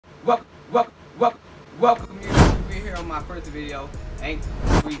Welcome you. We're here on my first video. Ain't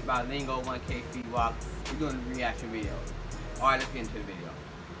Sweet by Lingoo 1K Ft.wopp. We're doing a reaction video. Alright, let's get into the video.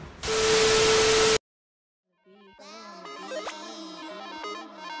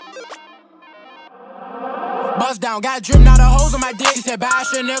 Bust down, got dripped out of holes on my dick. She said, buy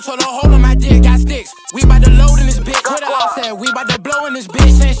Chanel, told her hole on my dick. Got sticks. We bout to load in this bitch. Twitter, I said, we bout to blow in this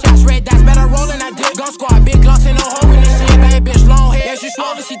bitch. 10 shots, red dots, better roll in that dick. Gun squad, big gloss, ain't no hole in this shit. Bad bitch, long hair, yeah, she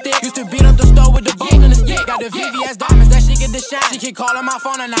swole and she thick. Used to beat up the stove with the bowl and the stick. Got the VVS diamonds, that shit get the shine. She keep calling my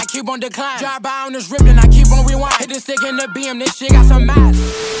phone and I keep on decline. Drive by on this rip and I keep on rewind. Hit the stick in the beam, this shit got some miles.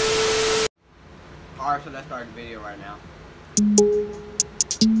 Alright, so let's start the video right now.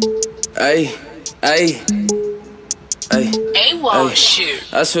 Hey. Ft.wopp shit.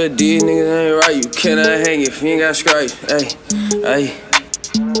 I swear these niggas ain't right. You cannot hang if you ain't got stripes. Hey.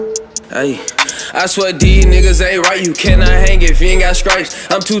 I swear these niggas ain't right. You cannot hang if you ain't got stripes.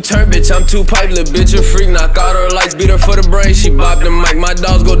 I'm too turned, bitch. I'm too pipe. Little bitch a freak. Knock out her lights. Beat her for the brain. She bop the mic. My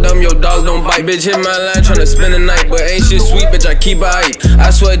dogs go dumb. Your dogs don't bite. Bitch hit my line tryna spend the night, but ain't shit sweet. Bitch I keep her hype. I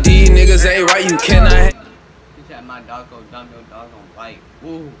swear these niggas ain't right. You cannot hang. She said my dog go dumb. Your dogs don't bite.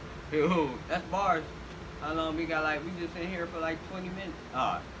 Ooh, that's bars. How long we got? Like we just in here for like 20 minutes.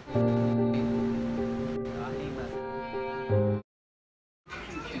 Alright.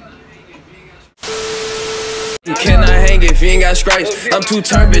 You cannot hang if you ain't got stripes. I'm too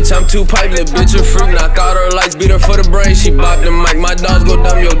turned, bitch. I'm too pipe. Little bitch a freak. Knock out her lights. Beat her for the brain. She bop the mic. My dogs go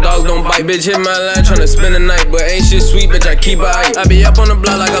dumb. Your dogs don't bite. Bitch hit my line tryna spend the night, but ain't shit sweet. Bitch I keep her hype. I be up on the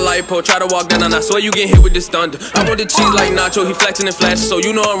block like a light pole. Try to walk down and I swear you get hit with this thunder. I want the cheese like nacho. He flexing and flashing, so you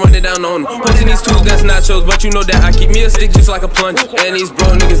know I'm running down on him. Posting these tools, that's nachos, but you know that I keep me a stick just like a plunger. And these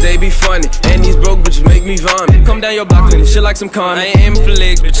broke niggas, they be funny. And these broke bitches make me vomit. Come down your block clean shit like some con. I ain't aiming for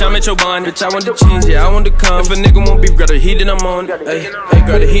legs, bitch. I'm at your bond. Bitch I want the cheese, yeah I want the cum. If a nigga want beef, grab the heat, then I'm on. Ay,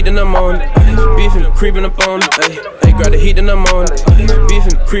 grab the heat, then I'm on. Beefing, creeping up on. Ay, grab the heat, then I'm on.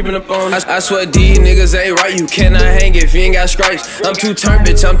 Beefing, creeping up on. I swear these niggas ain't right. You cannot hang if you ain't got stripes. I'm too turned,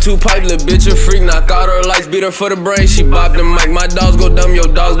 bitch. I'm too pipe. Little bitch a freak. Knock out her lights. Beat her for the brain. She bop the mic. My dogs go dumb. Your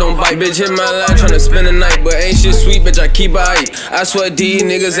dogs don't bite. Bitch hit my line tryna spend the night, but ain't shit sweet. Bitch I keep her hype. I swear these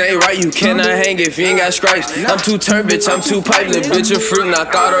niggas ain't right. You cannot hang if you ain't got stripes. I'm too turned, bitch. I'm too pipe. Little bitch a freak.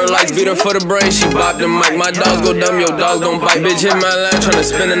 Knock out her lights. Beat her for the brain. She bop the mic. My dogs go dumb. Your dogs don't bite. Bitch hit my line tryna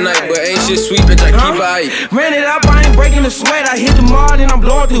spend the night, but ain't shit sweet. Bitch I keep her hype. Ran it up, I ain't breaking the sweat. I hit the mall, then I'm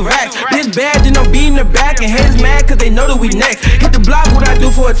blowing through racks. This bad, then I'm beating the back. And haters mad cause they know that we next. Hit the block, what I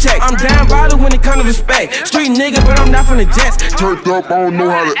do for a check. I'm down bottle when it comes to respect. Street nigga, but I'm not from the Jets. Turned up, I don't know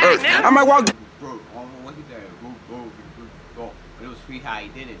how to act. I might walk. Bro, I don't know what he said. It was sweet how he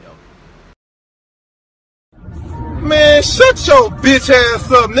did it though. Man, shut your bitch ass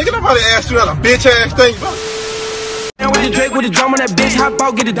up, nigga. Nobody asked you that a bitch ass thing. With the Drake, with the drum on that bitch, hop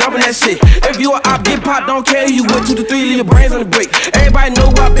out, get the dump on that shit. If you a op, get popped, don't care who you with, 2 to 3, leave your brains on the brick. Everybody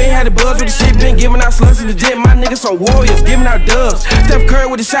know I been had the buzz with the shit, been giving out slugs in the gym. My niggas some warriors, giving out dubs. Steph Curry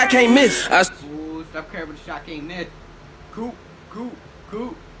with the shot can't miss. Ooh, Steph Curry with the shot can't miss. Coop.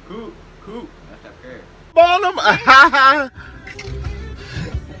 That's Steph Curry. Bottom.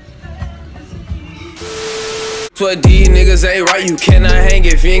 Swear these niggas ain't right. You cannot hang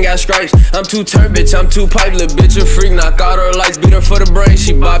if you ain't got stripes. I'm too turned, bitch. I'm too pipe. Little bitch a freak. Knock out her lights. Beat her for the brain.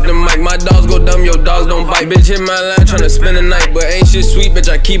 She bop the mic. My dogs go dumb. Your dogs don't bite. Bitch hit my line tryna spend the night, but ain't shit sweet. Bitch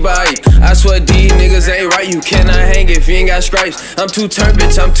I keep her hype. I swear these niggas ain't right. You cannot hang if you ain't got stripes. I'm too turned,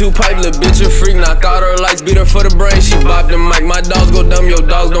 bitch. I'm too pipe. Little bitch a freak. Knock out her lights. Beat her for the brain. She bop the mic. My dogs go dumb. Your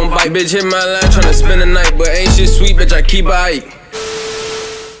dogs don't bite. Bitch hit my line tryna spend the night, but ain't shit sweet. Bitch I keep her hype.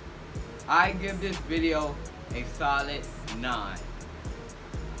 I give this video a solid 9.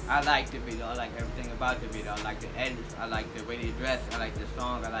 I like the video. I like everything about the video. I like the edits. I like the way they dress. I like the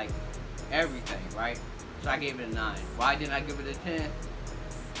song. I like everything, right? So I gave it a 9. Why didn't I give it a 10?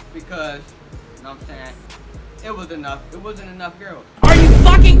 Because, you know what I'm saying? It was enough. It wasn't enough girls. Are you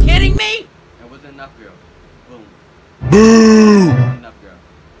fucking kidding me? It wasn't enough girls. Boom. Boo! Enough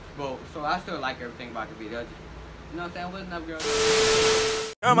girls. So I still like everything about the video. You know what I'm saying? It wasn't enough girls.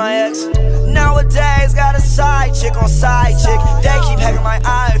 You're my ex. Nowadays got a side chick on side chick. They keep hacking my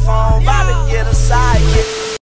iPhone, about to get a sidekick.